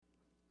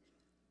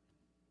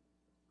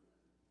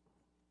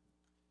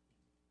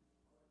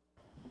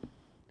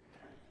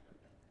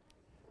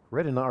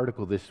Read an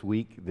article this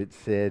week that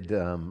said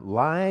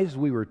lies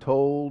we were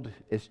told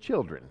as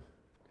children.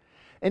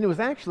 And it was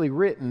actually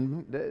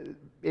written,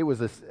 it was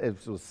a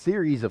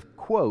series of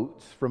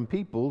quotes from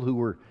people who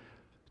were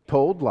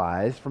told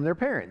lies from their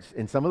parents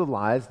and some of the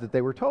lies that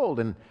they were told.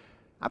 And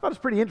I thought it was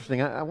pretty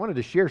interesting. I wanted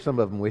to share some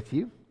of them with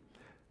you.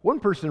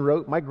 One person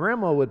wrote, "My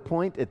grandma would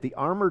point at the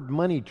armored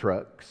money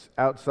trucks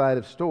outside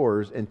of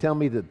stores and tell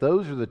me that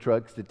those are the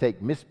trucks that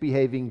take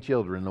misbehaving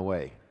children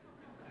away.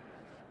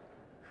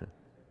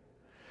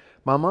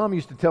 My mom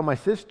used to tell my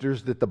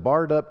sisters that the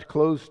barred-up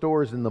closed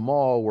stores in the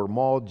mall were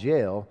mall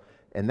jail,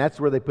 and that's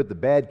where they put the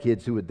bad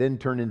kids who would then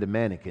turn into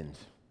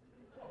mannequins."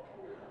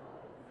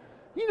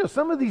 You know,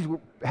 some of these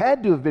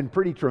had to have been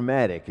pretty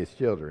traumatic as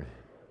children.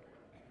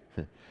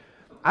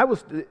 I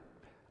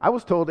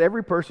was told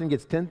every person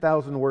gets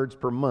 10,000 words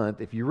per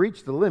month. If you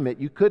reached the limit,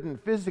 you couldn't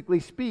physically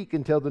speak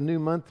until the new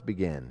month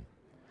began.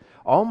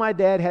 All my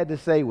dad had to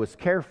say was,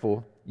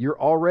 "Careful, you're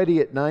already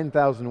at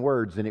 9,000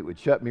 words," and it would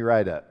shut me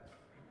right up.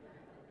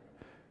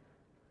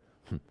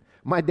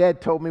 My dad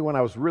told me when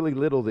I was really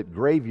little that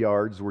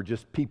graveyards were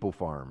just people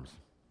farms.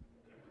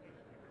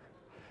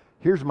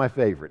 Here's my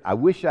favorite. I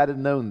wish I'd have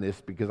known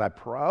this because I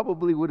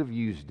probably would have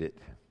used it.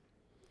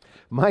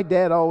 My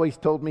dad always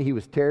told me he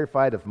was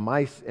terrified of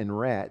mice and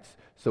rats,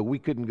 so we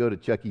couldn't go to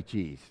Chuck E.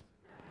 Cheese.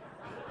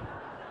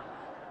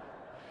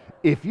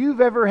 If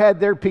you've ever had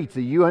their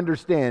pizza, you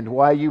understand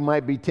why you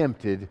might be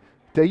tempted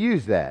to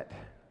use that.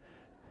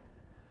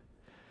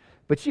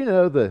 But you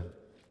know,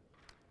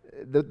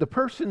 the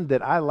person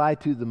that I lie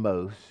to the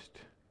most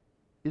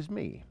is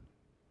me.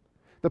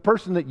 The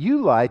person that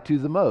you lie to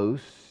the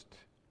most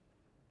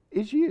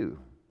is you.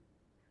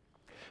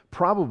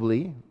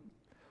 Probably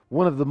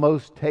one of the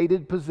most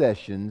hated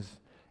possessions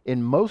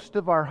in most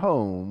of our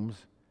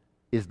homes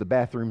is the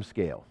bathroom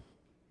scale.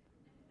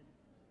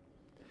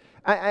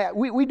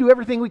 We do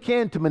everything we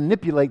can to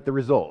manipulate the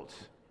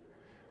results.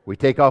 We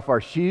take off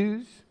our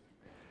shoes.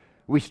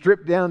 We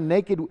strip down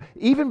naked,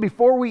 even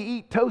before we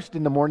eat toast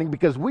in the morning,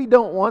 because we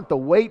don't want the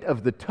weight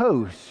of the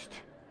toast.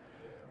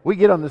 We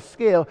get on the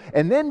scale,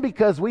 and then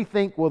because we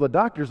think, well, the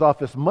doctor's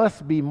office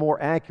must be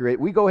more accurate,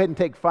 we go ahead and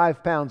take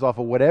 5 pounds off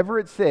of whatever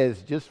it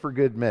says just for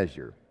good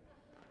measure.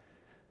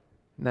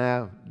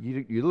 Now,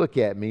 you look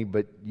at me,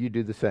 but you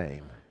do the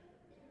same.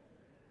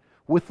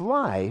 With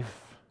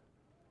life,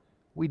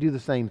 we do the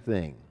same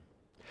thing.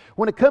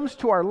 When it comes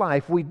to our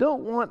life, we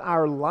don't want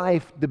our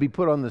life to be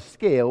put on the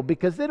scale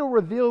because it'll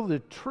reveal the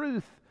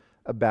truth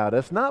about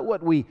us, not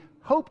what we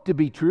hope to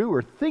be true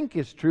or think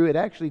is true. It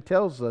actually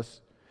tells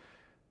us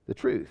the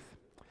truth.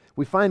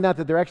 We find out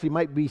that there actually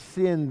might be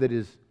sin that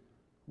is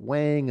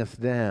weighing us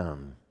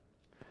down.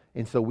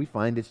 And so we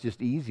find it's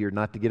just easier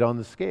not to get on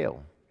the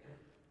scale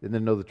than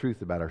to know the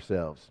truth about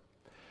ourselves.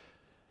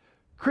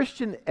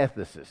 Christian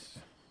ethicists,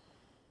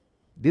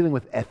 dealing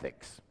with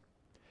ethics,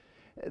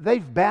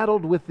 they've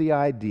battled with the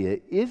idea,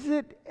 is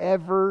it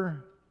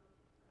ever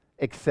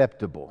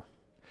acceptable?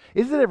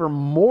 Is it ever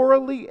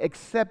morally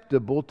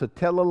acceptable to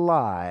tell a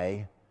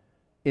lie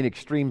in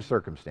extreme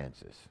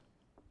circumstances?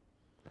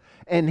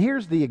 And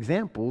here's the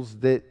examples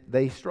that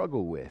they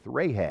struggle with.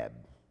 Rahab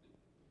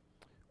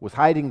was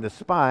hiding the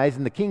spies,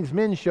 and the king's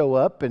men show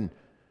up and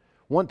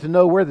want to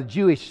know where the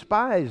Jewish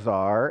spies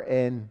are,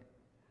 and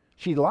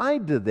she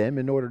lied to them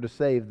in order to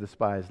save the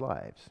spies'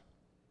 lives.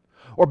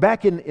 Or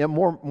back in a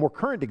more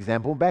current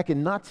example, back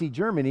in Nazi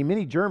Germany,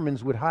 many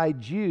Germans would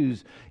hide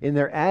Jews in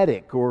their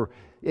attic or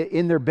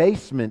in their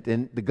basement,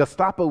 and the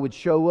Gestapo would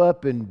show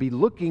up and be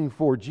looking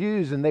for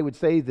Jews, and they would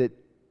say that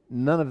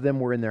none of them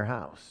were in their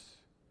house.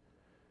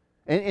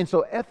 And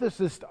so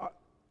ethicists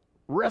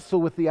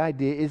wrestle with the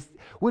idea,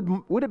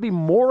 would it be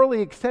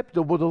morally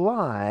acceptable to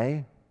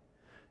lie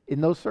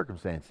in those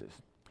circumstances?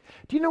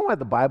 Do you know why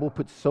the Bible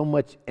puts so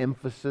much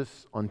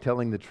emphasis on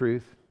telling the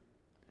truth?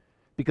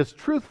 Because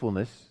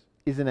truthfulness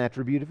is an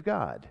attribute of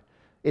God.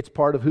 It's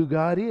part of who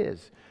God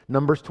is.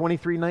 Numbers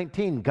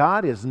 23:19,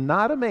 God is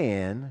not a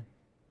man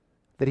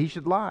that he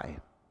should lie,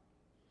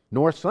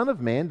 nor a son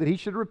of man that he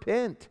should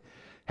repent.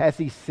 Has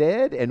he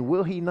said, and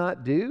will he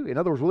not do? In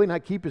other words, will he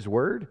not keep his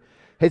word?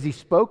 Has he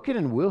spoken,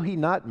 and will he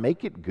not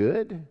make it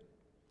good?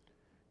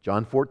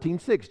 John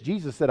 14:6,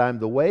 Jesus said, I am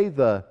the way,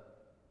 the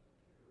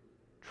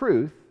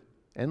truth,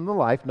 and the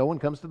life. No one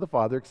comes to the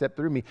Father except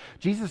through me.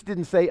 Jesus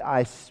didn't say,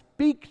 I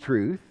speak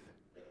truth,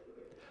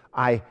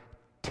 I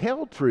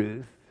tell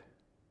truth.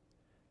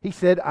 He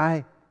said,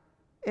 I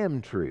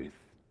am truth.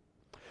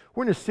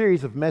 We're in a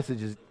series of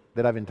messages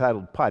that I've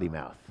entitled Potty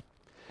Mouth.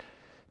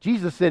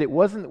 Jesus said it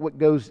wasn't what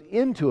goes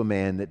into a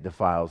man that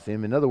defiles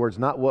him. In other words,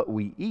 not what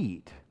we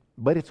eat,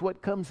 but it's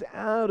what comes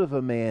out of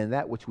a man,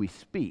 that which we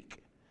speak,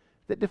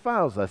 that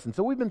defiles us. And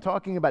so we've been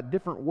talking about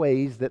different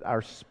ways that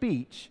our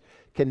speech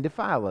can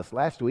defile us.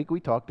 Last week we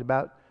talked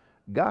about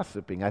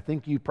gossiping. I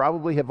think you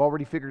probably have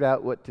already figured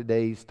out what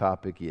today's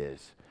topic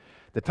is.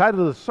 The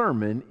title of the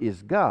sermon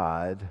is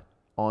God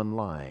on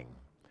Lying.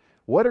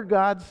 What are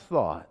God's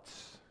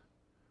thoughts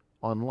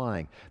on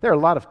lying. There are a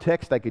lot of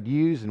texts I could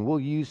use, and we'll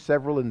use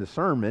several in the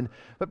sermon,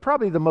 but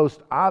probably the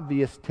most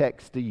obvious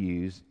text to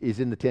use is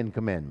in the Ten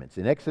Commandments.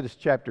 In Exodus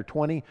chapter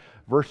 20,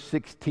 verse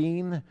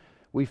 16,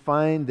 we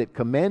find that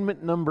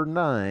commandment number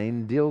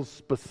 9 deals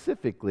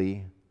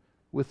specifically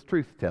with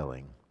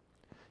truth-telling.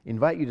 I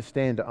invite you to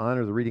stand to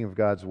honor the reading of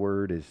God's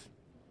Word as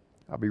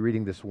I'll be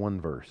reading this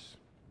one verse.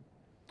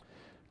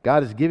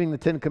 God is giving the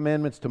Ten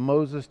Commandments to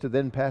Moses to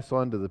then pass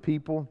on to the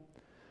people.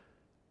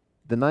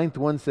 The 9th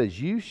one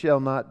says, "You shall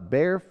not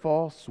bear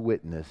false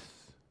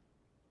witness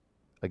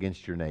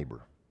against your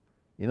neighbor."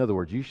 In other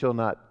words, you shall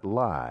not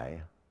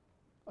lie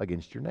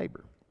against your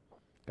neighbor.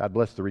 God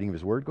bless the reading of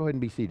His Word. Go ahead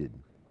and be seated.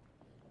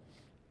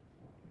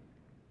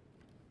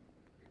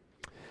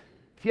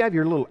 If you have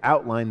your little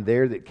outline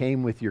there that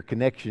came with your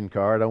connection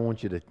card, I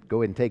want you to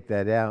go ahead and take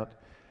that out.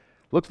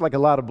 Looks like a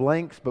lot of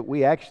blanks, but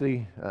we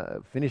actually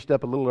finished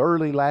up a little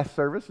early last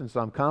service, and so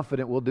I'm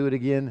confident we'll do it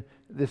again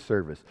this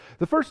service.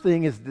 The first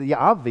thing is the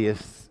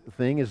obvious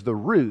thing is the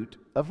root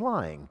of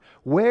lying.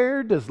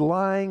 Where does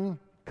lying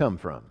come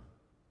from?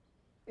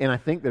 And I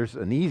think there's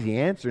an easy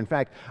answer. In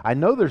fact, I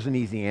know there's an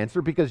easy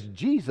answer because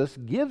Jesus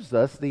gives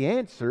us the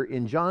answer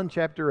in John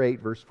chapter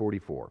 8, verse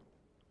 44.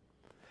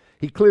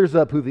 He clears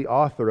up who the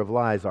author of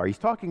lies are. He's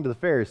talking to the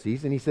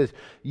Pharisees, and he says,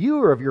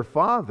 "You are of your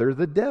father,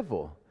 the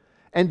devil,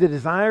 and the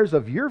desires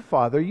of your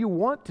father you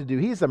want to do.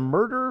 He is a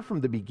murderer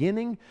from the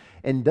beginning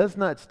and does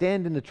not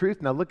stand in the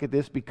truth." Now look at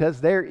this, because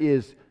there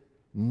is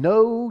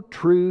no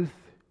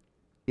truth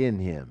in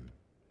him.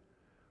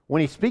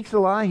 When he speaks a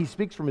lie, he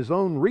speaks from his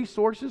own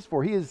resources,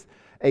 for he is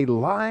a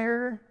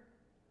liar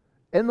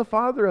and the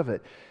father of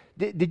it.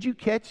 Did you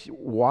catch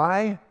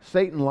why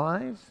Satan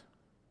lies?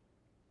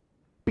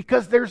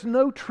 Because there's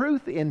no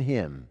truth in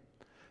him.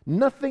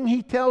 Nothing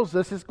he tells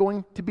us is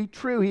going to be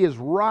true. He is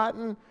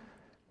rotten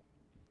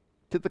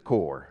to the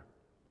core.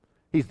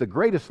 He's the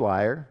greatest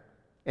liar,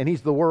 and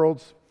he's the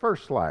world's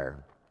first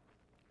liar.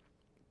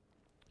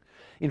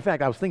 In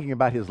fact, I was thinking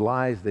about his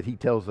lies that he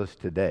tells us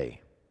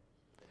today,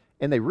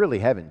 and they really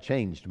haven't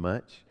changed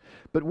much.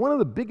 But one of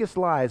the biggest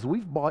lies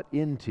we've bought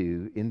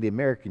into in the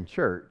American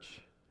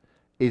church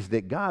is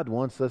that God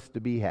wants us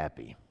to be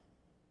happy.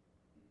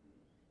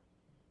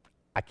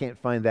 I can't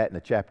find that in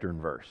a chapter and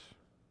verse.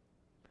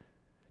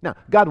 Now,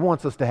 God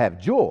wants us to have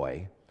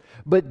joy,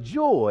 but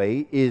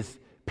joy is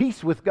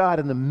peace with God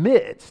in the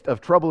midst of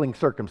troubling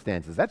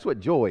circumstances. That's what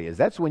joy is.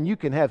 That's when you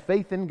can have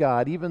faith in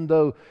God even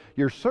though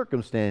your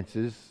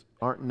circumstances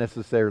aren't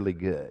necessarily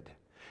good.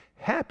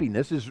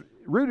 Happiness is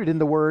rooted in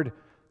the word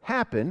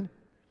happen.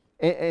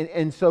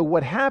 And so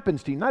what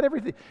happens to you, not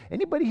everything.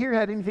 Anybody here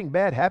had anything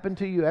bad happen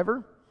to you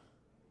ever?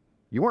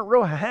 You weren't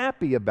real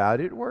happy about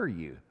it, were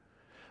you?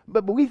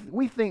 But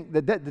we think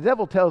that the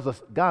devil tells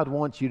us God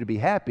wants you to be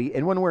happy,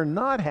 and when we're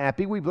not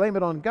happy, we blame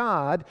it on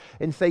God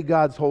and say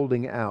God's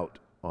holding out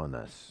on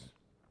us.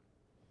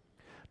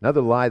 Another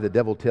lie the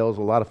devil tells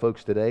a lot of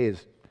folks today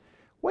is,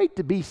 wait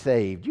to be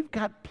saved. You've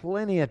got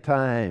plenty of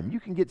time. You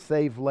can get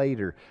saved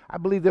later. I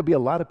believe there'll be a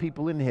lot of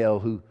people in hell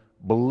who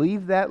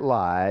believe that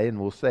lie and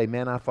will say,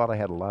 man, I thought I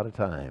had a lot of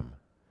time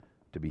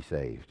to be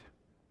saved.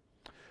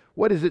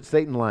 What is it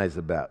Satan lies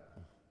about?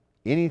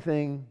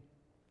 Anything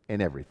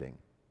and everything.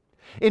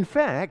 In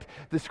fact,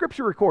 the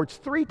Scripture records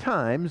 3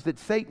 times that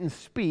Satan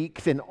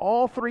speaks, and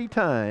all 3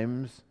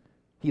 times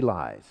he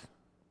lies.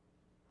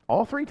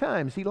 All 3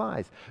 times he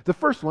lies. The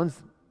first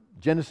one's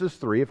Genesis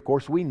 3. Of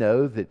course, we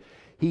know that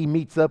he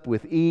meets up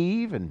with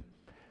Eve and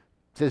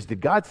says,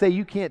 did God say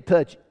you can't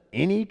touch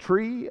any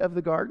tree of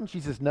the garden? She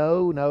says,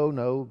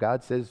 no.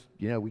 God says,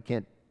 we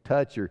can't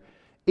touch or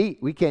eat.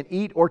 We can't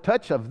eat or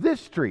touch of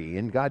this tree.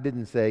 And God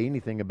didn't say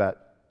anything about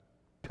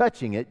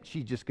touching it.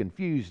 She's just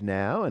confused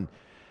now.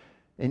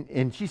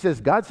 And she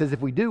says, God says,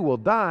 if we do, we'll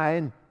die.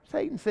 And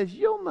Satan says,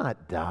 you'll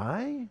not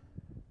die.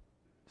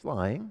 He's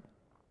lying.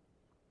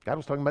 God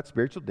was talking about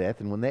spiritual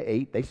death, and when they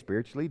ate, they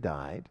spiritually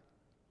died.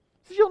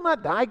 He says, you'll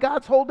not die.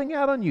 God's holding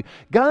out on you.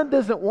 God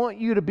doesn't want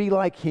you to be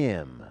like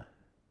him.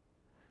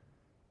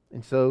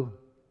 And so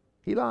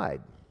he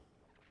lied.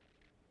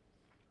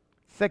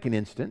 Second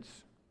instance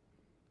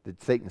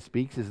that Satan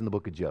speaks is in the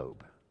book of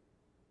Job.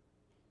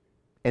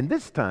 And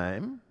this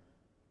time,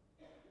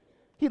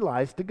 he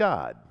lies to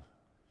God.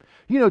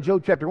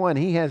 Job chapter 1,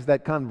 he has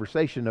that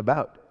conversation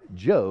about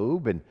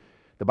Job, and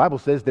the Bible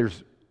says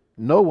there's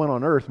no one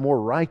on earth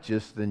more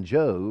righteous than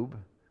Job,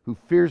 who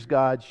fears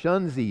God,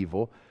 shuns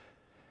evil.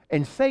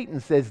 And Satan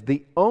says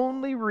the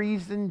only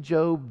reason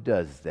Job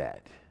does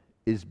that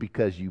is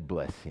because you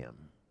bless him.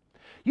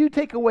 You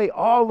take away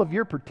all of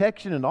your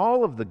protection and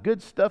all of the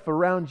good stuff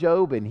around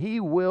Job, and he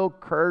will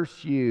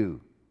curse you.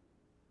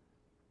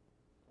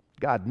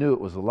 God knew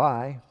it was a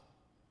lie.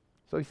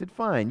 So he said,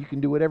 fine, you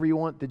can do whatever you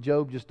want to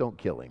Job, just don't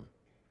kill him.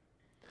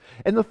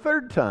 And the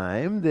third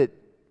time that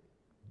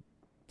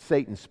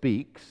Satan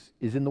speaks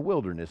is in the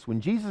wilderness.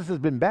 When Jesus has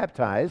been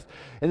baptized,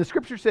 and the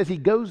Scripture says he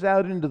goes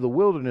out into the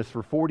wilderness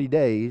for 40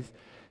 days,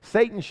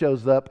 Satan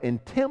shows up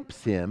and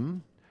tempts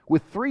him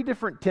with 3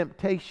 different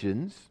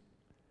temptations,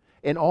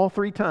 and all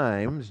 3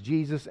 times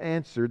Jesus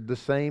answered the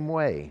same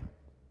way.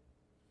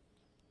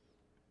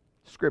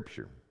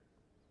 Scripture.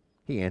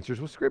 He answers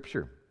with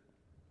Scripture.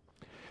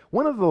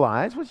 One of the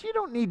lies was, you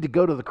don't need to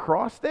go to the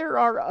cross. There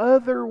are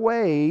other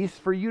ways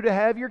for you to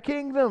have your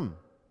kingdom.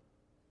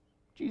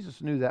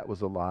 Jesus knew that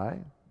was a lie.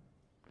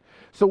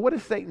 So what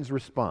is Satan's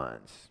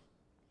response?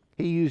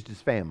 He used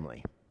his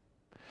family.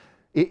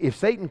 If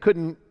Satan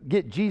couldn't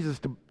get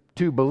Jesus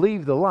to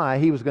believe the lie,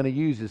 he was going to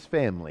use his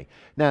family.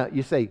 Now,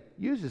 you say,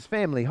 use his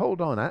family. Hold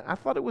on. I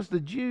thought it was the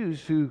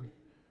Jews who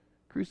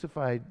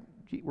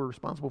were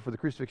responsible for the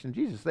crucifixion of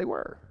Jesus. They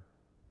were.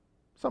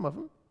 Some of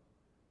them.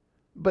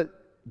 But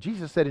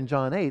Jesus said in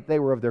John 8, they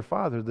were of their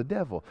father, the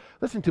devil.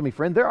 Listen to me,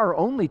 friend. There are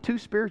only two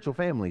spiritual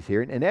families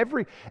here, and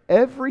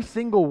every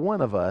single one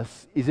of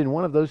us is in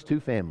one of those two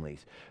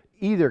families.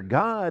 Either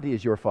God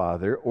is your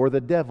father or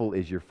the devil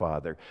is your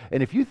father.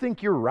 And if you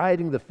think you're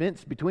riding the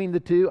fence between the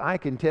two, I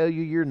can tell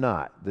you you're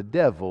not. The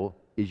devil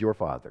is your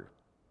father.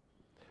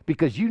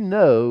 Because you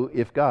know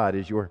if God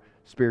is your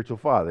spiritual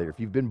father, if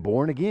you've been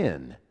born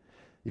again,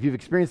 if you've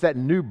experienced that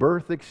new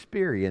birth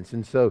experience.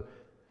 And so,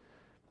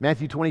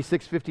 Matthew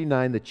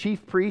 26:59, the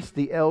chief priests,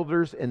 the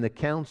elders, and the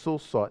council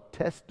sought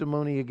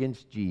testimony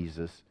against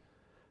Jesus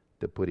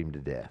to put him to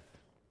death.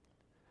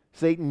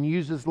 Satan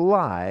uses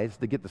lies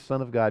to get the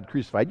Son of God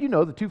crucified. You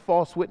know, the two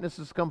false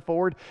witnesses come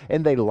forward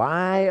and they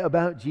lie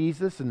about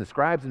Jesus, and the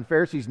scribes and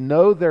Pharisees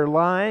know they're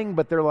lying,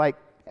 but they're like,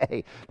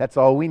 hey, that's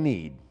all we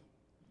need.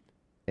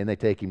 And they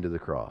take him to the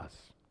cross.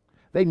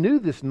 They knew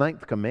this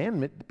 9th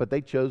commandment, but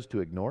they chose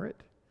to ignore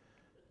it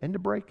and to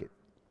break it.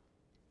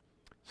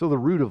 So the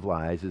root of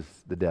lies is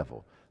the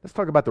devil. Let's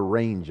talk about the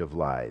range of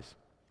lies.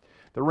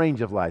 The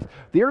range of lies.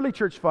 The early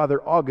church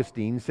father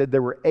Augustine said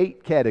there were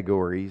 8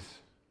 categories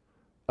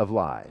of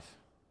lies.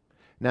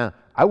 Now,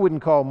 I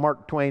wouldn't call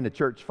Mark Twain a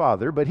church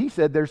father, but he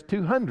said there's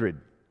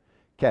 200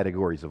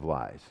 categories of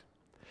lies.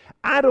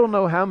 I don't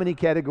know how many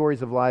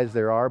categories of lies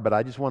there are, but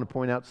I just want to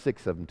point out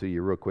 6 of them to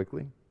you real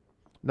quickly.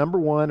 Number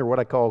 1 are what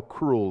I call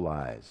cruel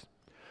lies.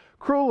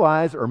 Cruel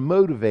lies are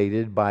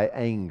motivated by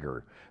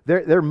anger.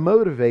 They're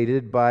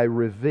motivated by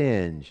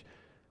revenge.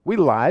 We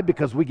lie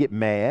because we get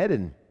mad,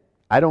 and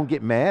I don't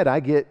get mad,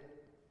 I get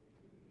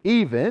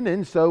even,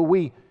 and so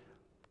we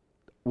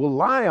will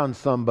lie on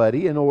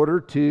somebody in order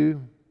to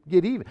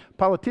get even.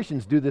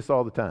 Politicians do this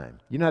all the time.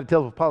 You know how to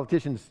tell if a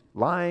politician's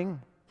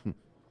lying?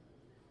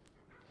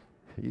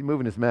 He's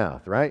moving his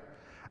mouth, right?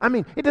 I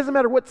mean, it doesn't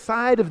matter what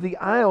side of the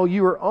aisle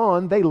you are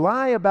on, they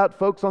lie about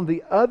folks on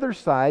the other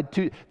side.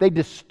 They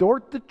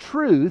distort the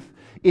truth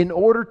in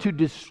order to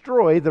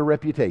destroy the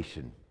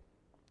reputation.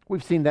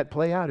 We've seen that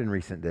play out in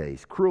recent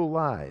days. Cruel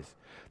lies.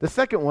 The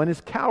second one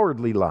is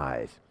cowardly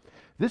lies.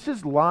 This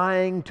is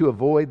lying to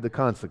avoid the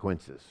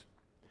consequences.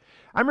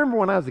 I remember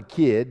when I was a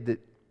kid that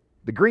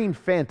the Green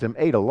Phantom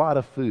ate a lot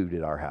of food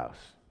at our house.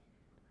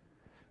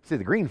 You say,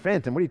 the Green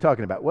Phantom, what are you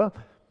talking about? Well,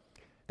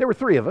 there were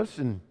 3 of us,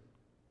 and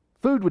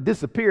food would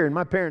disappear, and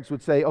my parents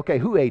would say, okay,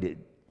 who ate it?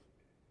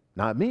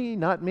 Not me,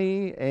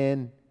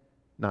 and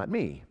not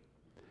me.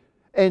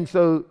 And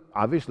so,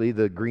 obviously,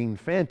 the Green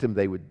Phantom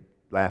they would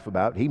laugh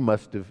about, he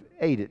must have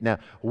ate it. Now,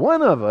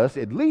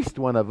 at least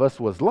one of us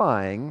was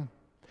lying,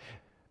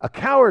 a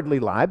cowardly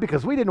lie,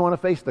 because we didn't want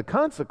to face the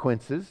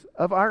consequences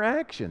of our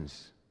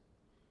actions.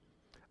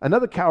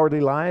 Another cowardly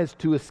lie is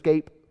to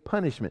escape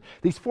punishment.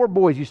 These 4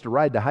 boys used to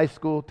ride to high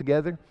school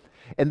together,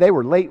 and they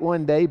were late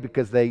one day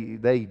because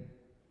they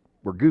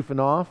were goofing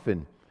off,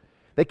 and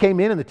they came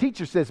in, and the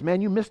teacher says,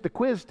 man, you missed a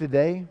quiz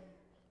today,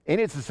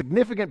 and it's a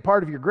significant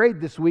part of your grade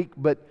this week,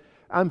 but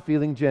I'm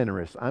feeling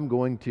generous. I'm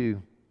going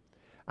to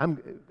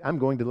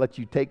let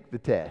you take the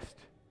test.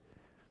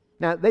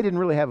 Now, they didn't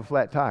really have a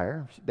flat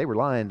tire. They were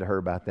lying to her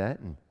about that.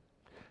 And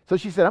so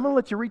she said, I'm going to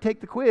let you retake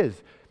the quiz.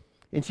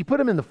 And she put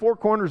them in the 4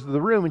 corners of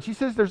the room, and she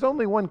says, there's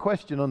only one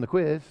question on the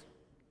quiz.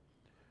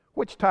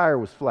 Which tire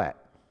was flat?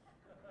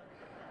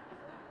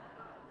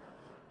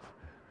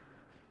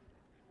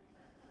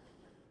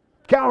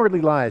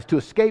 Cowardly lies to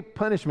escape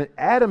punishment.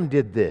 Adam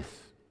did this.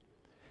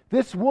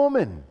 This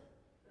woman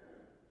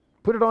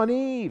put it on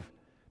Eve.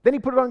 Then he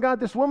put it on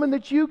God. This woman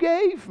that you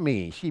gave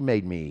me, she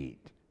made me eat.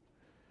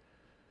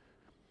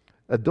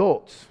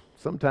 Adults,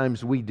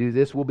 sometimes we do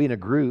this. We'll be in a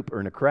group or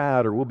in a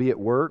crowd, or we'll be at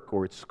work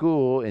or at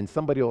school, and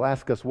somebody will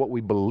ask us what we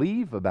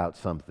believe about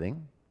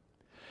something.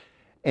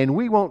 And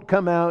we won't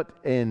come out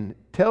and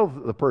tell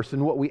the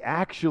person what we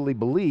actually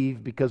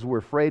believe because we're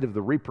afraid of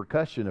the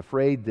repercussion,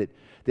 afraid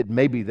that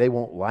maybe they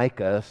won't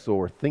like us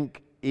or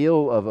think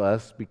ill of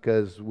us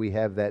because we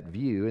have that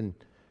view, and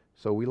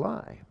so we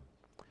lie.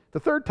 The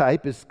third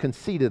type is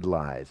conceited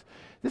lies.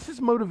 This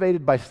is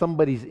motivated by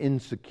somebody's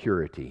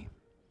insecurity.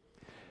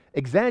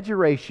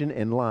 Exaggeration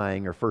and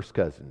lying are first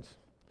cousins.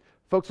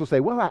 Folks will say,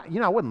 well,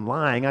 I wasn't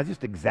lying, I was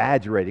just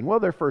exaggerating. Well,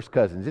 they're first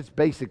cousins. It's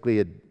basically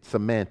a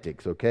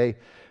semantics, okay?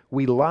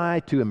 We lie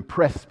to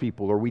impress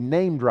people, or we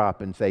name drop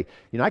and say,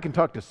 I can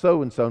talk to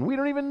so-and-so, and we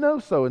don't even know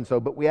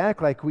so-and-so, but we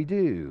act like we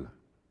do.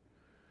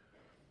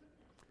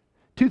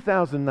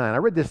 2009, I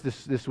read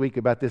this week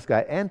about this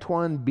guy,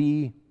 Antoine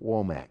B.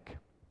 Womack.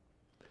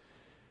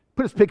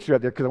 Put his picture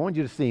up there because I wanted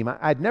you to see him.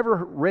 I'd never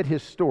read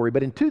his story,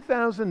 but in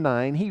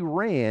 2009, he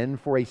ran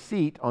for a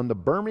seat on the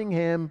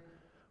Birmingham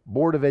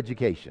Board of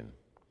Education.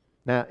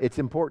 Now, it's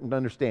important to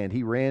understand,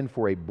 he ran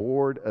for a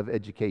Board of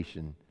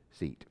Education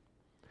seat.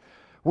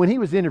 When he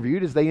was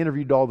interviewed, as they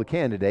interviewed all the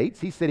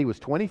candidates, he said he was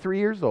 23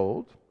 years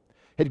old,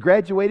 had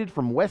graduated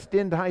from West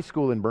End High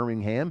School in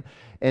Birmingham,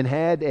 and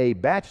had a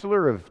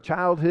Bachelor of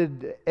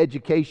Childhood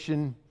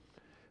Education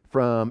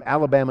from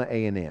Alabama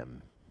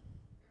A&M.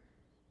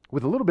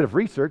 With a little bit of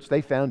research,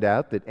 they found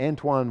out that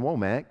Antoine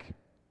Womack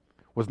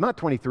was not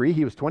 23,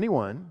 he was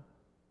 21.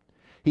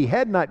 He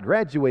had not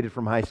graduated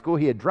from high school,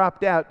 he had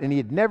dropped out, and he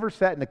had never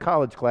sat in a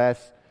college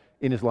class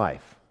in his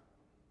life.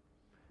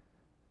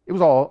 It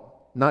was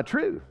all not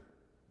true.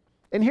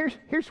 And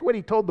here's what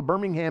he told the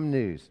Birmingham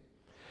News.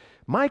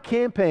 My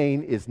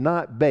campaign is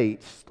not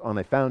based on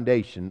a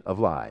foundation of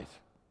lies.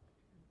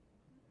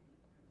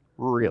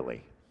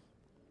 Really.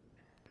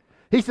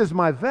 He says,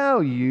 my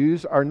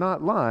values are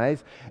not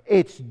lies.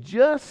 It's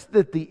just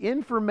that the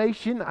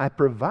information I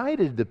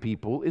provided the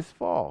people is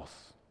false.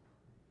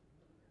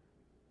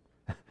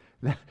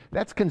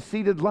 That's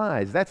conceited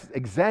lies. That's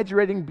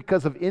exaggerating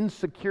because of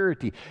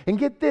insecurity. And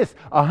get this,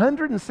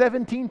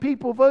 117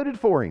 people voted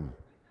for him.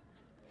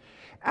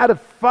 Out of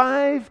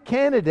 5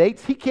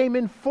 candidates, he came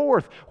in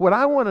 4th. What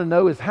I want to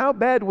know is how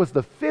bad was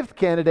the 5th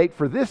candidate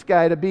for this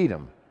guy to beat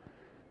him?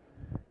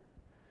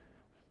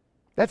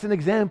 That's an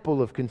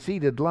example of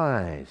conceited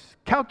lies.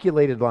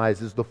 Calculated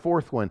lies is the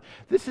 4th one.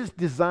 This is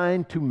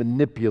designed to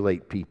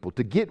manipulate people,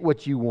 to get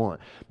what you want.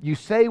 You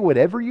say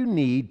whatever you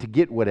need to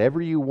get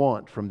whatever you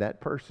want from that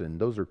person.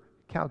 Those are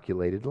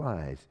calculated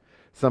lies.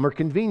 Some are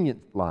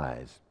convenient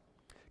lies.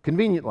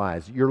 Convenient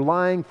lies. You're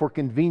lying for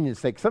convenience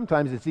sake.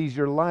 Sometimes it's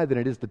easier to lie than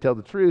it is to tell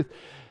the truth.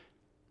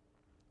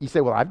 You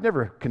say, well, I've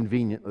never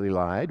conveniently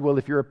lied. Well,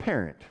 if you're a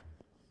parent,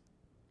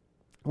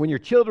 when your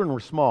children were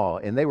small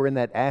and they were in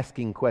that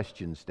asking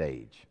question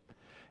stage,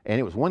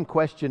 and it was one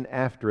question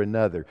after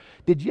another,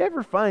 did you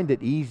ever find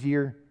it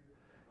easier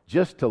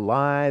just to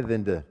lie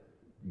than to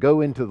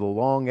go into the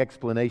long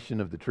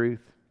explanation of the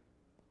truth?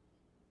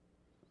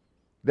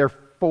 They're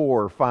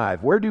 4 or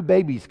 5. Where do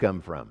babies come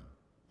from?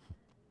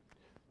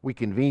 We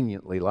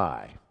conveniently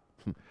lie.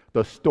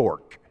 The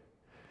stork.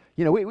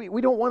 You know,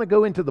 we don't want to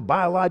go into the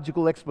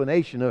biological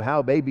explanation of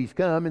how babies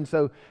come, and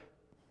so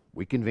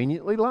we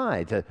conveniently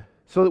lie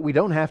so that we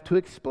don't have to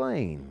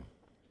explain.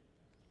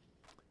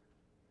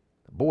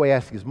 The boy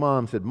asked his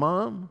mom, said,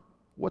 Mom,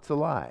 what's a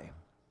lie?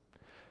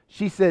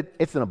 She said,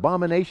 it's an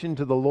abomination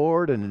to the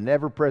Lord and an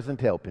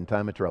ever-present help in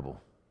time of trouble.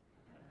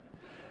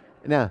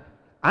 Now,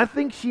 I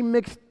think she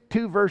mixed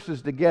 2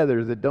 verses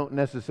together that don't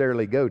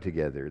necessarily go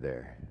together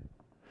there.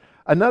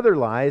 Another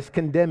lie is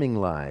condemning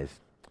lies.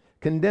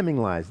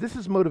 Condemning lies. This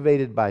is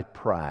motivated by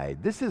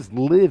pride. This is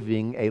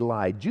living a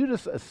lie.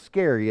 Judas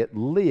Iscariot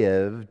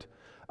lived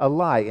a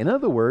lie. In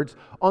other words,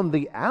 on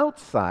the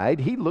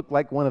outside, he looked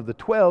like one of the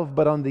 12,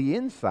 but on the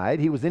inside,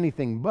 he was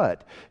anything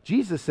but.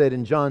 Jesus said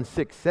in John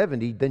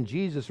 6:70, then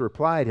Jesus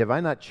replied, have I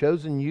not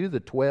chosen you,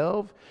 the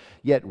 12?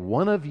 Yet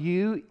one of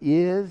you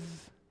is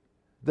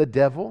the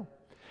devil.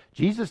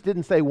 Jesus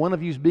didn't say one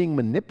of you is being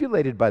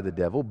manipulated by the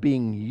devil,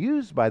 being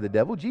used by the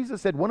devil. Jesus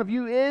said one of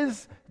you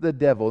is the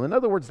devil. In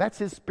other words, that's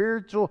his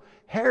spiritual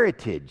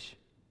heritage.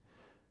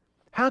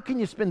 How can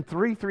you spend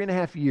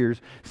 3.5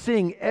 years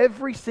seeing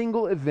every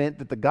single event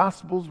that the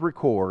Gospels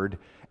record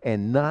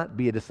and not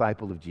be a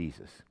disciple of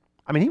Jesus?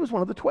 I mean, he was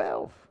one of the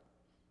 12.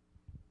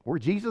 Where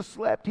Jesus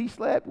slept, he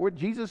slept. Where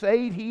Jesus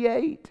ate, he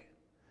ate.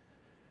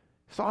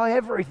 Saw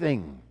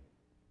everything.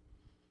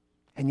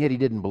 And yet he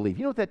didn't believe.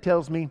 You know what that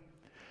tells me?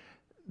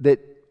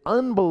 That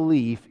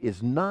unbelief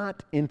is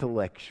not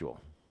intellectual.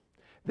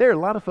 There are a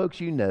lot of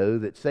folks you know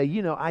that say,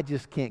 you know, I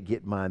just can't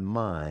get my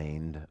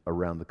mind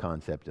around the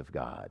concept of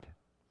God.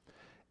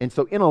 And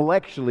so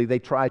intellectually they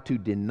try to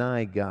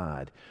deny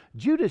God.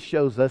 Judas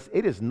shows us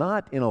it is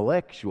not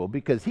intellectual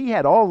because he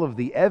had all of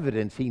the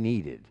evidence he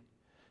needed.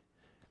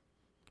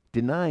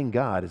 Denying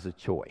God is a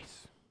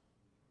choice.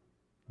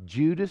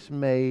 Judas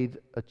made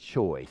a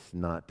choice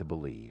not to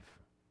believe.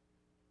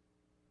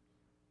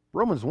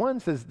 Romans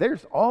 1 says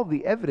there's all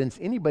the evidence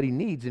anybody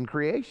needs in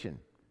creation.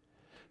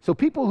 So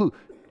people who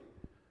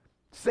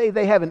say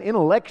they have an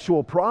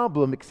intellectual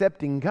problem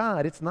accepting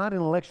God, it's not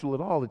intellectual at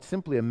all. It's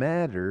simply a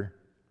matter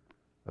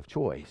of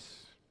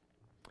choice.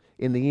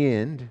 In the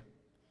end,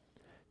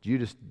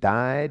 Judas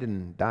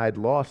died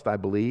lost, I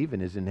believe,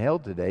 and is in hell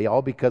today,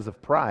 all because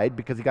of pride,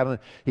 because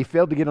he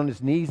failed to get on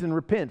his knees and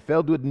repent,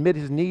 failed to admit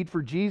his need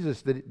for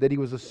Jesus, that he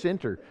was a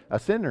sinner.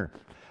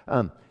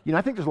 You know,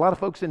 I think there's a lot of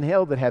folks in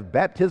hell that have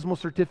baptismal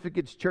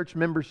certificates, church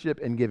membership,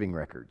 and giving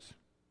records.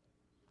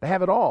 They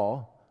have it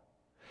all.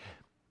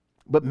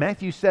 But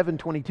Matthew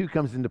 7:22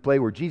 comes into play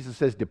where Jesus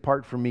says,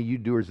 depart from me, you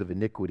doers of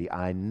iniquity.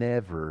 I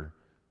never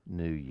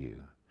knew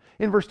you.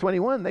 In verse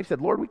 21, they said,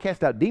 Lord, we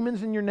cast out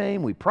demons in your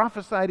name. We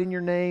prophesied in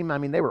your name. I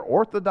mean, they were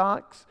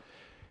orthodox.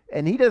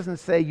 And he doesn't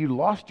say you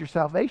lost your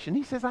salvation.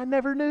 He says, I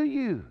never knew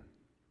you.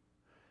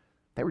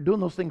 They were doing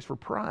those things for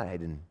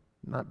pride and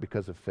not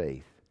because of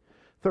faith.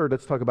 Third,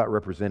 let's talk about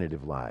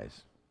representative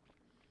lies.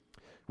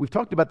 We've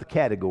talked about the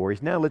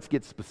categories. Now let's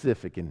get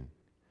specific and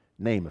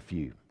name a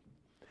few.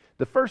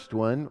 The first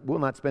one we'll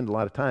not spend a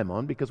lot of time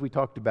on because we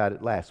talked about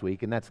it last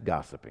week, and that's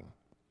gossiping.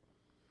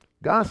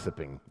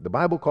 Gossiping, the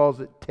Bible calls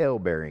it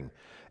tale-bearing.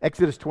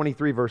 Exodus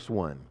 23, verse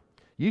 1.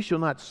 You shall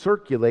not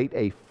circulate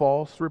a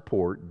false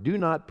report. Do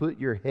not put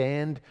your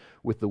hand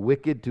with the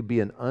wicked to be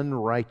an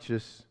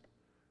unrighteous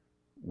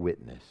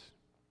witness.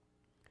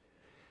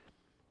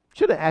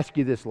 Should have asked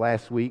you this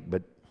last week,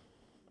 but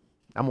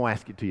I'm going to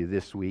ask it to you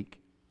this week.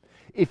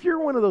 If you're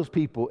one of those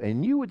people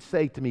and you would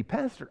say to me,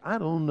 Pastor, I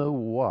don't know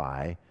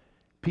why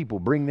people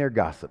bring their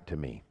gossip to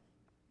me.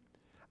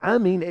 I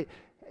mean,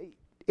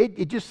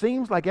 it just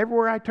seems like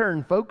everywhere I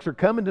turn, folks are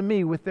coming to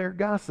me with their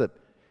gossip.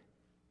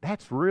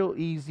 That's real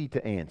easy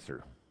to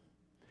answer.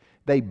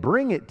 They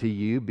bring it to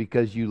you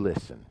because you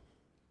listen.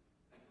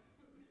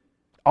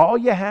 All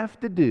you have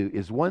to do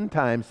is one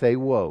time say,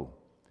 whoa,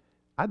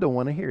 I don't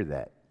want to hear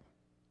that.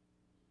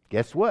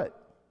 Guess what?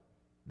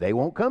 They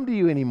won't come to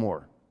you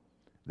anymore.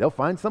 They'll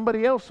find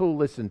somebody else who'll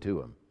listen to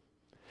them.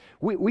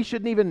 We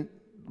shouldn't even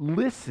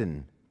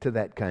listen to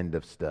that kind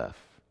of stuff.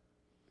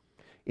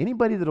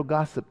 Anybody that'll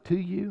gossip to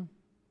you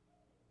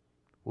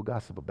will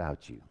gossip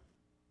about you.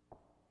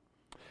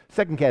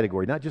 Second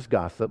category, not just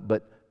gossip,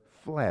 but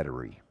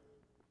flattery.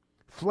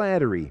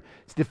 Flattery.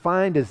 It's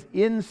defined as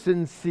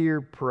insincere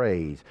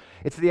praise.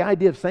 It's the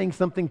idea of saying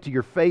something to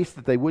your face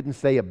that they wouldn't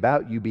say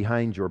about you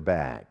behind your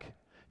back.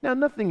 Now,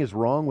 nothing is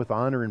wrong with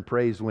honor and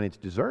praise when it's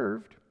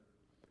deserved.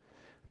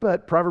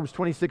 But Proverbs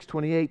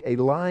 26:28, a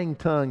lying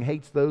tongue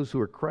hates those who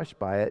are crushed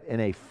by it, and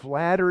a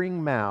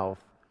flattering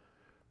mouth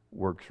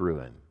works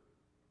ruin.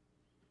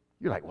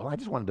 You're like, well, I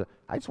just wanted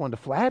to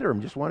flatter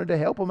him, just wanted to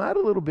help him out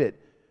a little bit.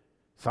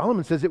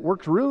 Solomon says it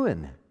works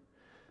ruin.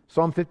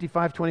 Psalm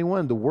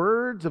 55:21, the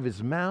words of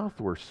his mouth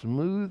were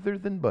smoother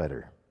than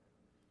butter,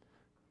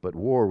 but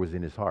war was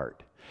in his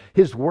heart.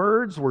 His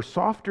words were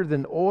softer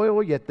than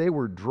oil, yet they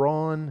were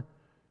drawn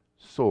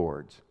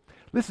swords.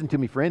 Listen to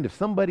me, friend. If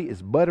somebody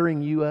is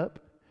buttering you up,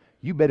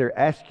 you better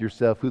ask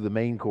yourself who the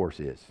main course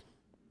is.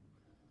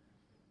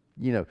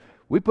 You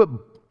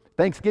know,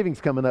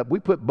 Thanksgiving's coming up. We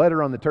put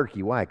butter on the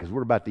turkey. Why? Because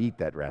we're about to eat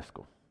that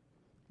rascal.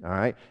 All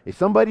right? If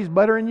somebody's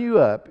buttering you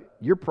up,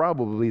 you're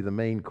probably the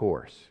main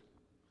course.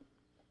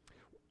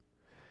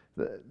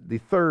 The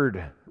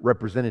third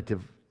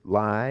representative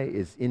lie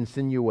is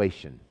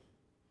insinuation.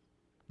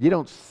 You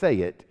don't say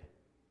it,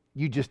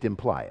 you just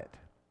imply it.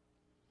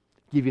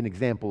 I'll give you an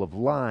example of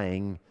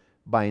lying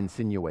by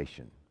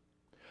insinuation.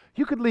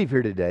 You could leave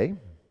here today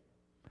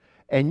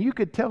and you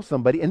could tell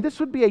somebody, and this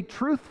would be a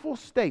truthful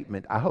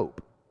statement, I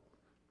hope.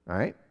 All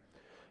right?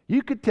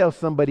 You could tell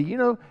somebody, you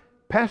know,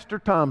 Pastor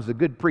Tom's a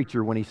good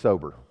preacher when he's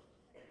sober.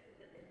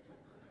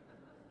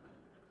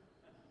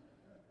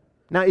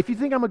 Now, if you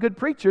think I'm a good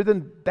preacher,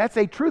 then that's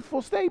a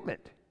truthful statement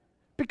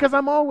because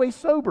I'm always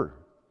sober.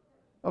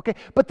 Okay?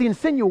 But the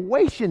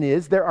insinuation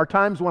is there are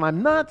times when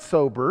I'm not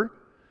sober,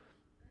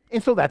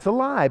 and so that's a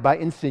lie by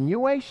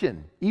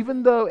insinuation.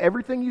 Even though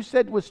everything you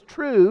said was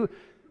true,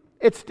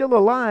 it's still a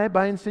lie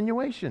by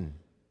insinuation.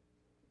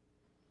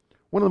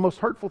 One of the most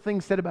hurtful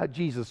things said about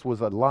Jesus was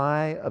a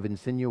lie of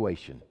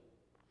insinuation.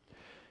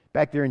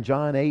 Back there in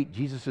John 8,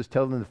 Jesus is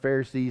telling the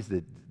Pharisees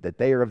that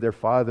they are of their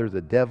father,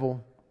 the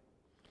devil.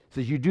 He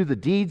says, you do the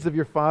deeds of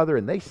your father,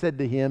 and they said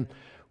to him,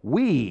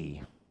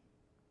 we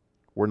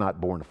were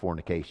not born of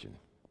fornication.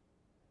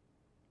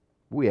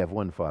 We have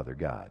one Father,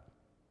 God.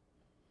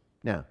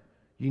 Now,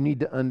 you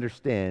need to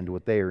understand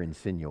what they are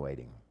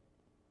insinuating.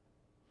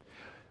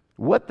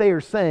 What they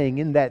are saying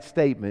in that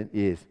statement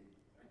is,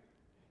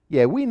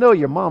 yeah, we know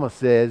your mama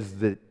says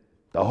that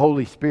the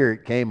Holy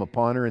Spirit came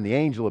upon her and the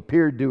angel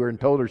appeared to her and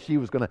told her she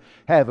was going to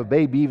have a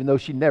baby even though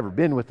she'd never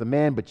been with a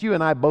man. But you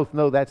and I both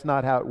know that's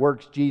not how it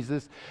works,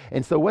 Jesus.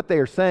 And so what they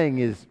are saying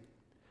is,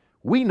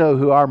 we know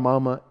who our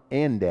mama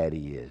and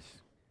daddy is.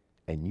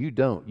 And you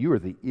don't. You are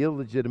the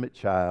illegitimate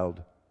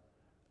child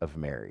of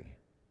Mary.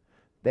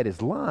 That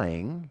is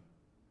lying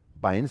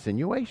by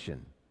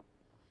insinuation.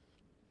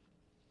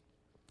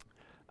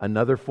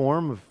 Another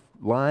form of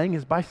lying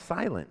is by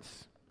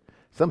silence.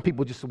 Some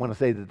people just want to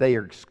say that they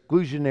are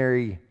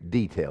exclusionary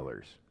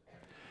detailers.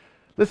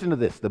 Listen to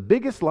this. The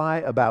biggest lie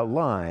about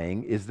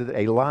lying is that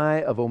a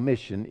lie of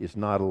omission is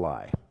not a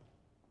lie.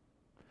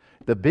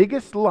 The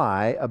biggest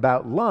lie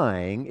about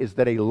lying is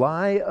that a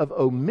lie of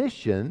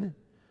omission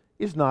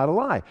is not a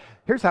lie.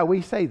 Here's how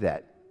we say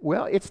that.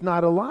 Well, it's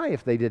not a lie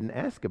if they didn't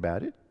ask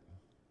about it.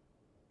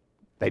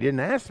 They didn't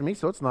ask me,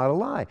 so it's not a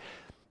lie.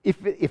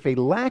 If a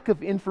lack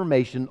of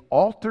information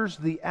alters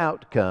the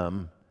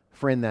outcome,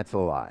 friend, that's a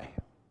lie.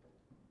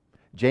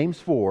 James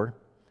 4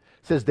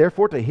 says,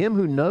 therefore, to him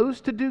who knows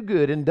to do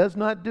good and does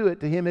not do it,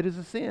 to him it is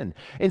a sin.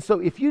 And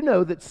so if you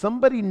know that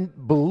somebody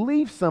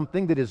believes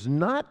something that is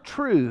not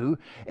true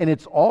and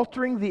it's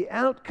altering the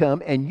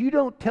outcome and you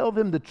don't tell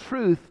them the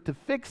truth to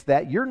fix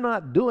that, you're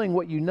not doing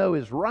what you know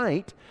is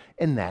right,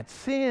 and that's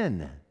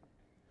sin.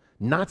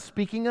 Not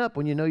speaking up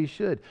when you know you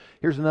should.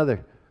 Here's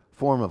another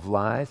form of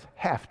lies,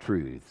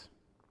 half-truths.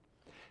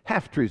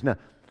 Half-truths. Now,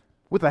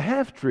 With a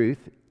half-truth,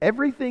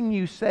 everything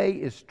you say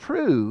is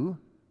true,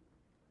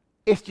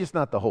 it's just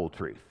not the whole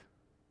truth.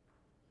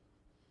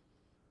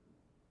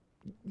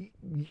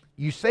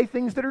 You say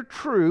things that are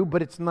true,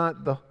 but it's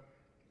not the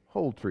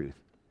whole truth.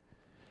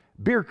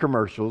 Beer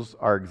commercials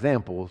are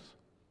examples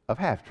of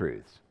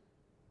half-truths.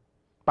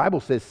 The Bible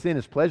says sin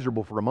is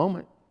pleasurable for a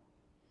moment.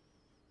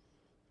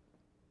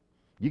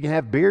 You can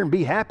have beer and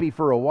be happy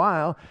for a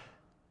while.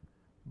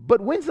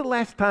 But when's the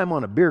last time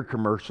on a beer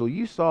commercial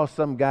you saw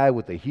some guy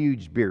with a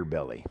huge beer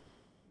belly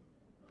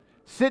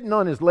sitting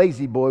on his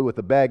lazy boy with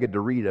a bag of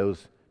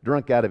Doritos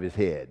drunk out of his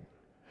head,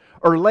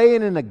 or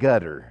laying in a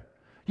gutter?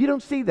 You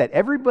don't see that.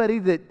 Everybody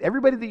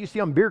that you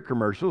see on beer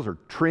commercials are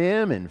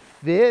trim and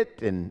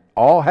fit and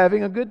all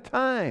having a good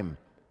time.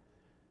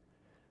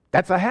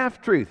 That's a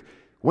half-truth.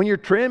 When you're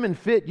trim and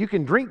fit, you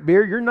can drink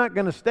beer. You're not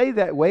going to stay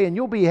that way, and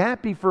you'll be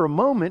happy for a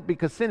moment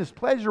because sin is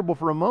pleasurable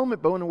for a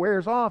moment, but when it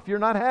wears off, you're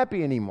not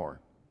happy anymore.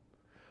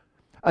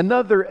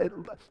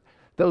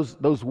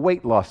 Those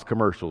weight loss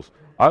commercials.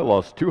 I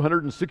lost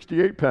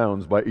 268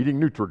 pounds by eating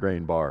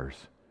Nutri-Grain bars.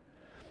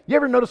 You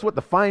ever notice what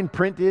the fine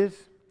print is?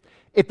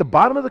 At the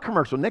bottom of the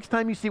commercial, next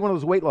time you see one of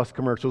those weight loss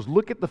commercials,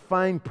 look at the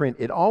fine print.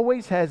 It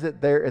always has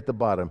it there at the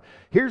bottom.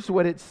 Here's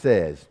what it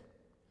says.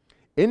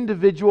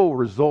 Individual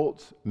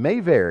results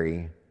may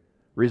vary,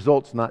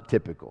 results not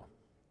typical.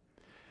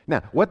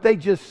 Now, what they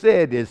just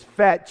said is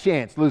fat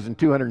chance losing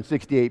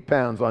 268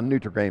 pounds on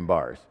Nutri-Grain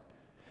bars.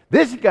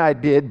 This guy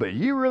did, but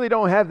you really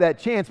don't have that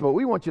chance, but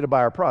we want you to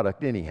buy our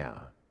product anyhow.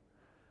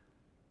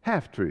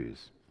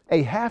 Half-truths.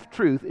 A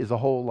half-truth is a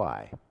whole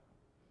lie.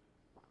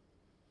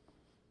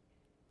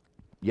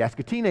 You ask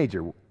a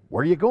teenager,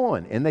 where are you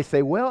going? And they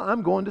say, well,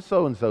 I'm going to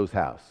so-and-so's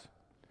house.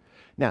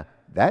 Now,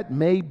 that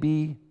may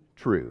be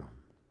true.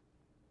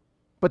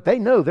 But they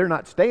know they're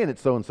not staying at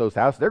so-and-so's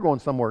house. They're going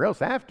somewhere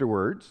else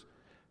afterwards.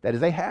 That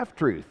is a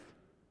half-truth.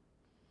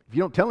 If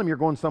you don't tell them you're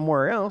going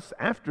somewhere else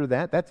after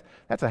that,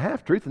 that's a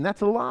half-truth, and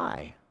that's a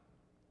lie.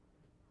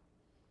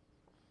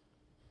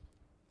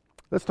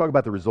 Let's talk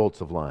about the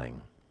results of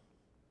lying.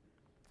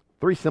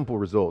 3 simple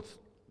results.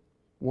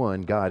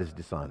 1, God is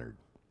dishonored.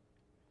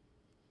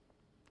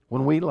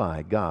 When we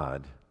lie,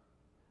 God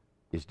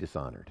is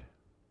dishonored.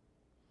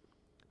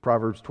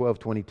 Proverbs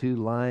 12:22,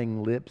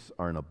 lying lips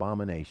are an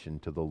abomination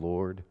to the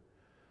Lord,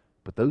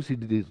 but those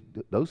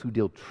who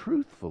deal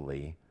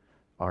truthfully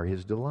are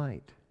His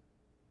delight.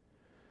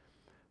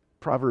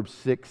 Proverbs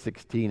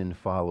 6:16 and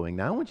following.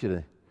 Now I want you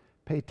to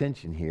pay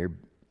attention here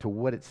to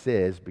what it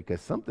says,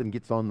 because something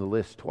gets on the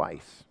list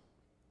twice.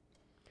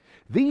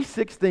 These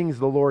 6 things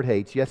the Lord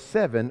hates, yes,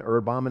 7 are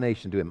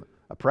abomination to Him.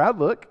 A proud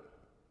look,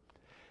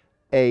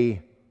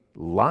 a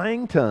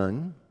lying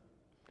tongue,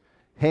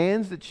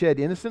 hands that shed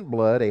innocent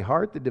blood, a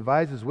heart that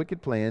devises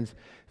wicked plans,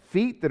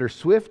 feet that are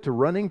swift to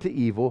running to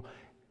evil,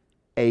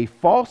 a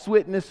false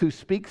witness who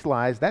speaks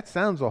lies. That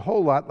sounds a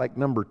whole lot like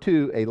number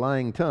 2, a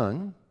lying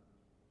tongue,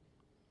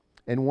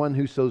 and one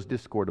who sows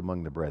discord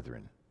among the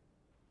brethren.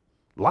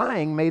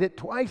 Lying made it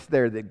twice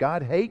there that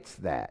God hates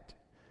that.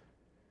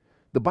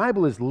 The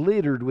Bible is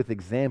littered with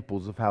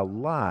examples of how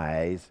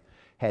lies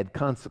had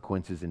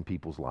consequences in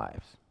people's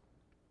lives.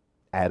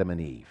 Adam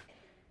and Eve.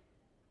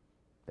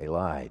 They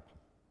lied.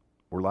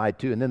 Were lied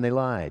to, and then they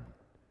lied.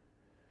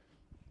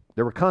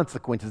 There were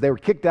consequences. They were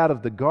kicked out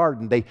of the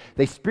garden.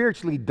 They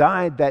spiritually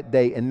died that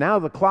day, and now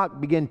the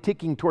clock began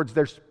ticking towards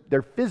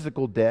their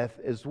physical death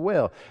as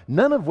well.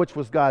 None of which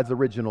was God's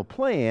original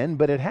plan,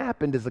 but it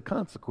happened as a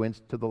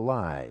consequence to the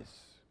lies.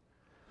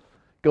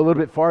 Go a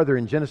little bit farther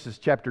in Genesis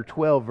chapter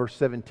 12, verse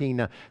 17.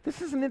 Now,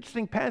 this is an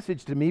interesting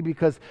passage to me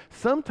because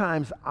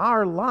sometimes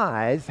our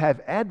lies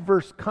have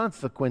adverse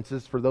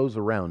consequences for those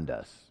around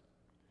us.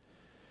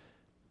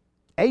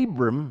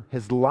 Abram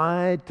has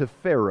lied to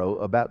Pharaoh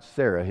about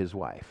Sarah, his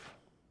wife.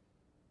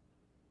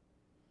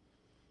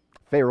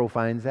 Pharaoh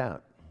finds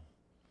out.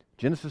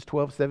 Genesis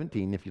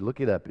 12:17, if you look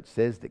it up, it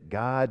says that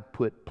God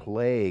put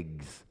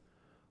plagues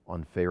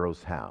on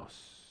Pharaoh's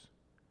house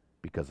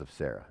because of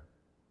Sarah.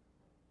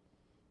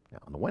 Now,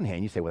 on the one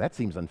hand, you say, well, that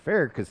seems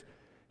unfair because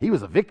he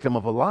was a victim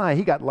of a lie.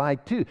 He got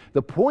lied to.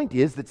 The point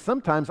is that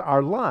sometimes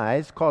our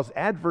lies cause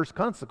adverse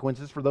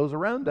consequences for those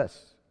around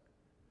us.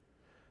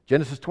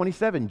 Genesis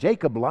 27,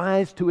 Jacob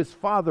lies to his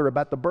father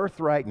about the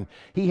birthright, and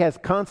he has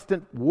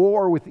constant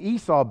war with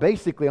Esau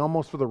basically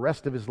almost for the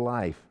rest of his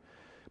life.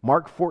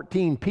 Mark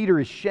 14, Peter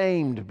is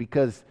shamed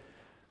because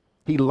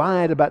he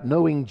lied about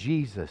knowing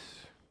Jesus.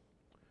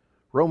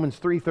 Romans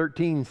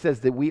 3:13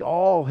 says that we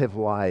all have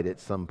lied at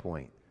some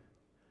point.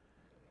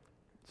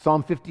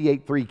 Psalm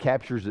 58:3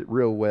 captures it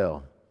real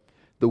well.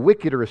 The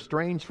wicked are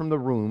estranged from the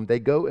womb. They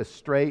go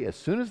astray as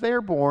soon as they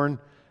are born,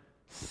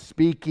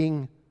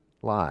 speaking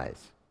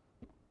lies.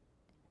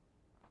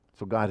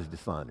 So God is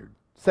dishonored.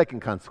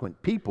 Second consequence,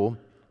 people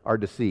are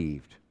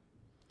deceived.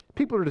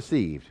 People are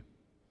deceived.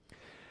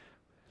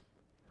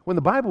 When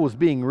the Bible was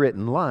being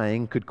written,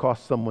 lying could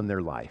cost someone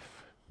their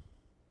life.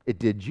 It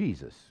did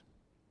Jesus.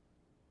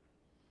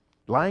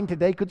 Lying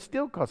today could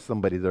still cost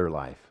somebody their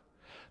life.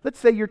 Let's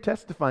say you're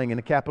testifying in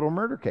a capital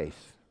murder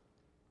case,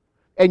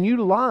 and you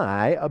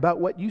lie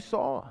about what you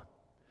saw.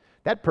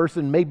 That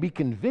person may be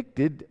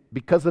convicted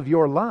because of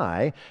your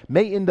lie,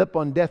 may end up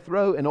on death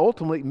row, and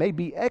ultimately may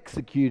be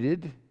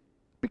executed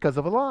because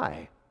of a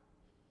lie.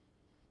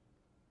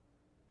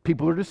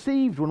 People are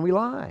deceived when we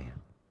lie.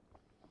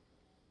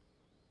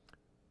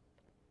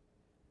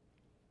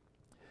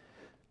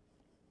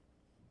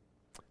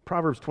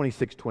 Proverbs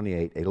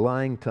 26:28, a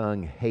lying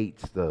tongue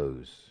hates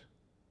those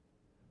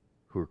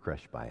who are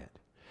crushed by it.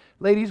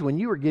 Ladies, when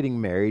you were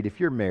getting married, if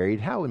you're married,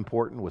 how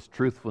important was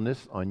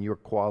truthfulness on your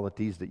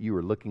qualities that you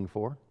were looking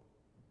for?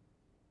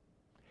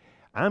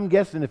 I'm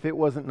guessing if it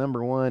wasn't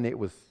number one, it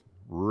was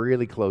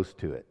really close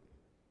to it.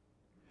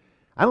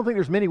 I don't think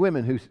there's many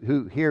women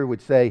who here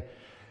would say,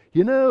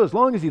 you know, as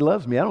long as he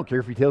loves me, I don't care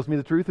if he tells me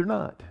the truth or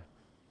not.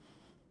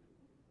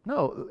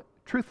 No,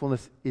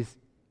 truthfulness is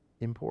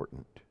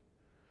important.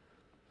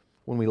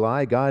 When we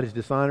lie, God is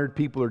dishonored,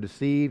 people are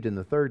deceived, and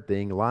the third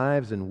thing,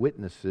 lives and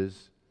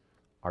witnesses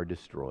are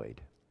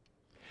destroyed.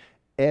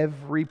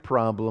 Every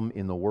problem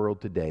in the world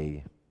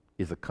today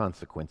is a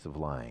consequence of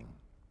lying.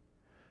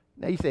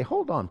 Now you say,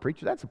 hold on,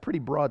 preacher, that's a pretty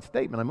broad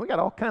statement. I mean, we got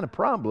all kind of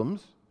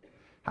problems.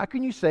 How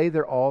can you say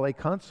they're all a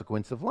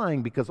consequence of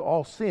lying? Because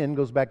all sin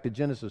goes back to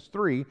Genesis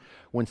 3.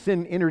 When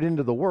sin entered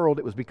into the world,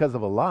 it was because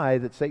of a lie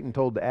that Satan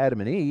told to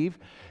Adam and Eve.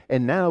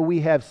 And now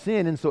we have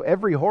sin, and so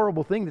every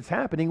horrible thing that's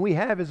happening we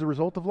have as a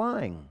result of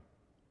lying.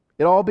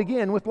 It all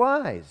began with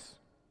lies.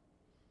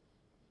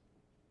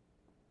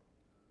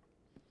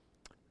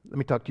 Let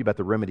me talk to you about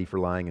the remedy for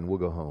lying, and we'll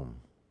go home.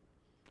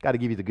 Got to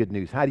give you the good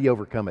news. How do you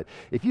overcome it?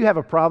 If you have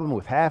a problem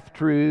with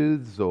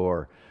half-truths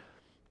or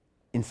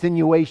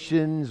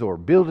insinuations or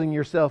building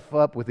yourself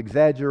up with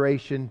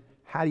exaggeration,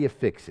 how do you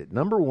fix it?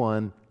 Number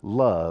one,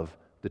 love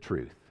the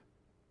truth.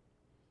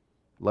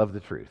 Love the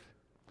truth.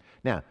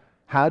 Now,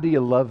 how do you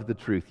love the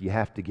truth? You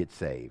have to get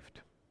saved.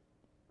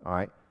 All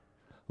right?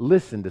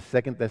 Listen to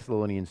 2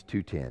 Thessalonians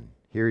 2:10.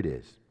 Here it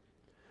is.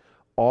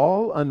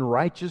 All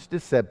unrighteous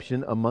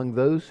deception among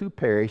those who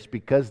perish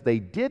because they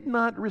did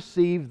not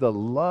receive the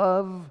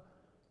love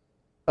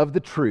of the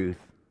truth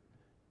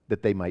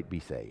that they might be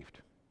saved.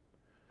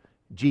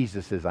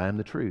 Jesus says, I am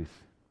the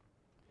truth.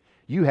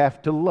 You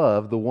have to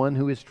love the one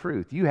who is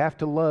truth. You have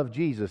to love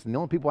Jesus. And the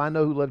only people I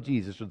know who love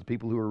Jesus are the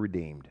people who are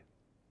redeemed.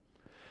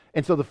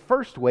 And so the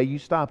first way you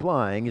stop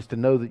lying is to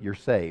know that you're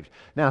saved.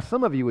 Now,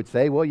 some of you would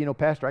say, well, you know,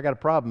 Pastor, I got a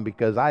problem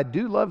because I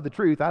do love the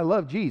truth. I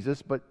love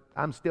Jesus, but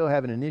I'm still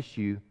having an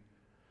issue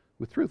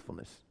with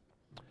truthfulness.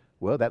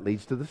 Well, that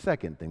leads to the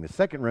second thing. The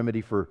second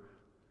remedy for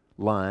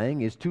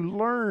lying is to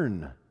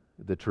learn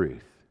the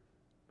truth.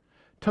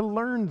 To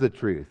learn the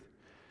truth.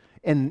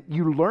 And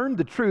you learn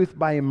the truth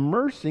by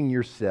immersing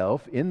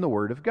yourself in the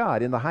Word of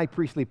God. In the high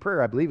priestly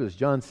prayer, I believe it was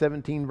John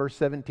 17, verse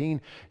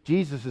 17,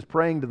 Jesus is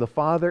praying to the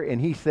Father, and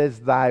he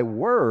says, Thy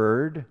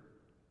Word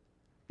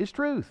is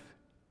truth.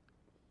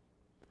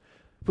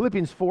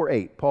 Philippians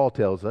 4:8, Paul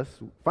tells us,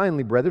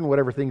 finally, brethren,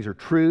 whatever things are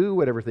true,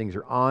 whatever things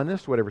are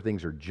honest, whatever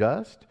things are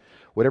just,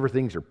 whatever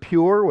things are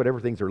pure, whatever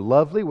things are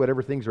lovely,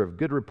 whatever things are of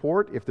good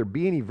report, if there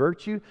be any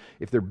virtue,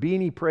 if there be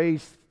any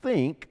praise,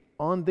 think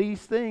on these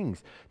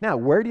things. Now,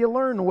 where do you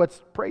learn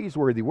what's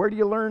praiseworthy? Where do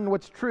you learn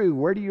what's true?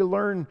 Where do you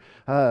learn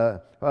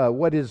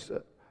what is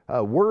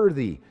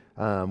worthy?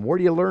 Where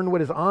do you learn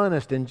what is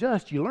honest and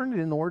just? You learn it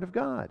in the Word of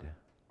God.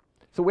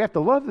 So we have to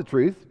love the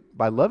truth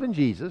by loving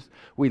Jesus.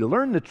 We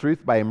learn the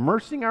truth by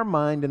immersing our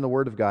mind in the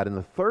Word of God. And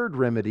the third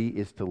remedy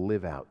is to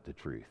live out the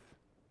truth.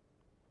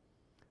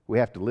 We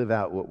have to live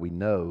out what we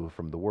know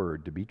from the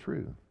Word to be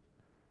true.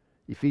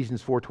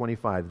 Ephesians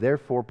 4:25,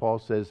 therefore, Paul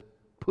says,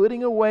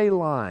 putting away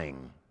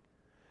lying,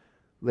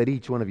 let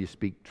each one of you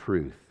speak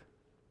truth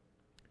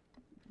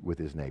with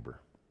his neighbor.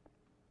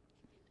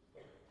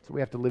 So we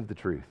have to live the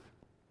truth.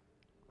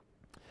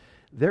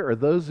 There are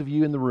those of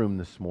you in the room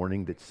this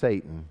morning that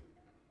Satan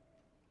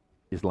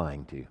is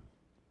lying to.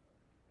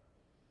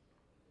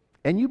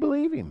 And you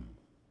believe him.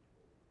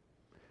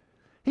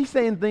 He's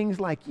saying things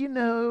like, you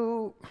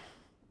know,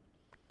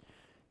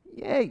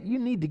 yeah, you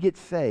need to get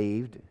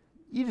saved.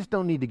 You just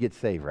don't need to get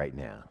saved right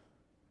now.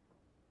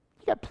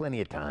 You got plenty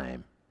of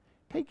time.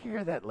 Take care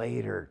of that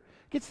later.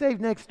 Get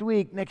saved next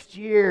week, next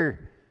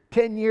year,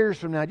 10 years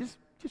from now. Just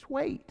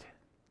wait.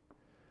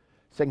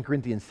 2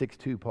 Corinthians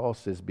 6:2, Paul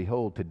says,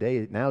 behold,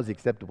 today, now is the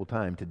acceptable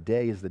time.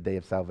 Today is the day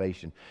of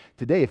salvation.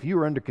 Today, if you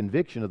are under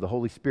conviction of the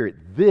Holy Spirit,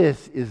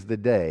 this is the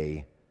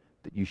day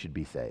that you should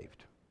be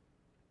saved.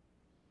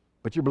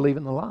 But you're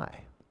believing the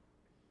lie.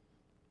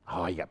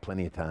 Oh, you got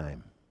plenty of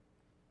time.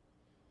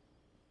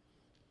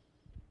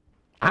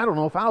 I don't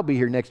know if I'll be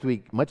here next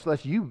week, much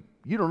less you.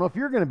 You don't know if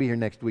you're going to be here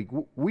next week.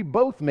 We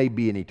both may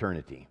be in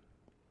eternity.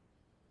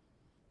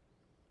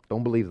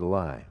 Don't believe the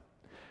lie.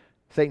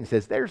 Satan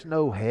says, there's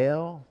no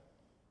hell.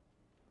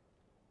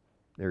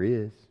 There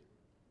is.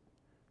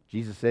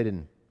 Jesus said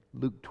in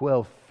Luke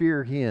 12,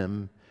 fear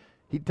him.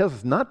 He tells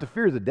us not to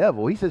fear the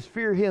devil. He says,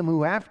 fear him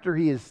who after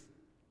he has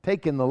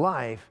taken the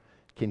life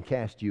can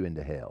cast you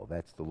into hell.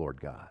 That's the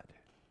Lord God.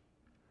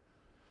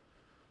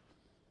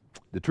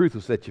 The truth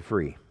will set you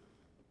free.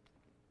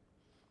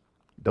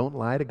 Don't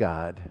lie to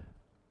God.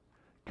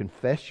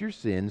 confess your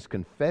sins,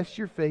 confess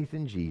your faith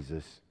in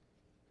Jesus,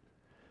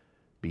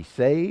 be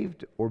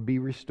saved or be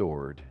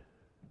restored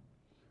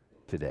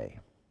today.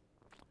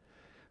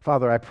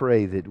 Father, I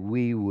pray that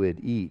we would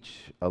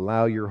each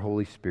allow your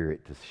Holy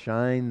Spirit to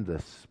shine the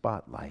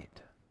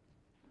spotlight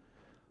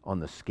on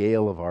the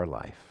scale of our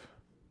life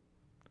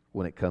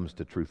when it comes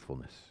to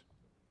truthfulness.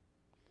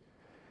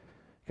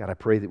 God, I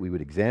pray that we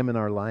would examine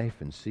our life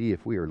and see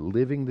if we are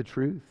living the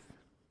truth,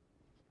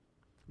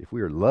 if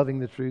we are loving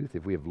the truth,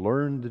 if we have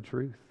learned the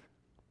truth.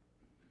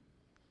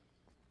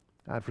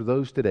 God, for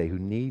those today who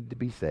need to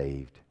be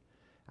saved,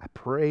 I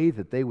pray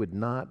that they would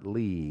not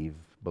leave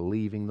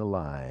believing the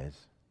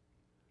lies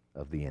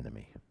of the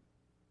enemy.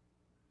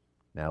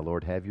 Now,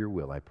 Lord, have your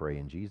will, I pray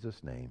in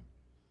Jesus' name.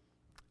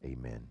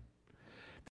 Amen.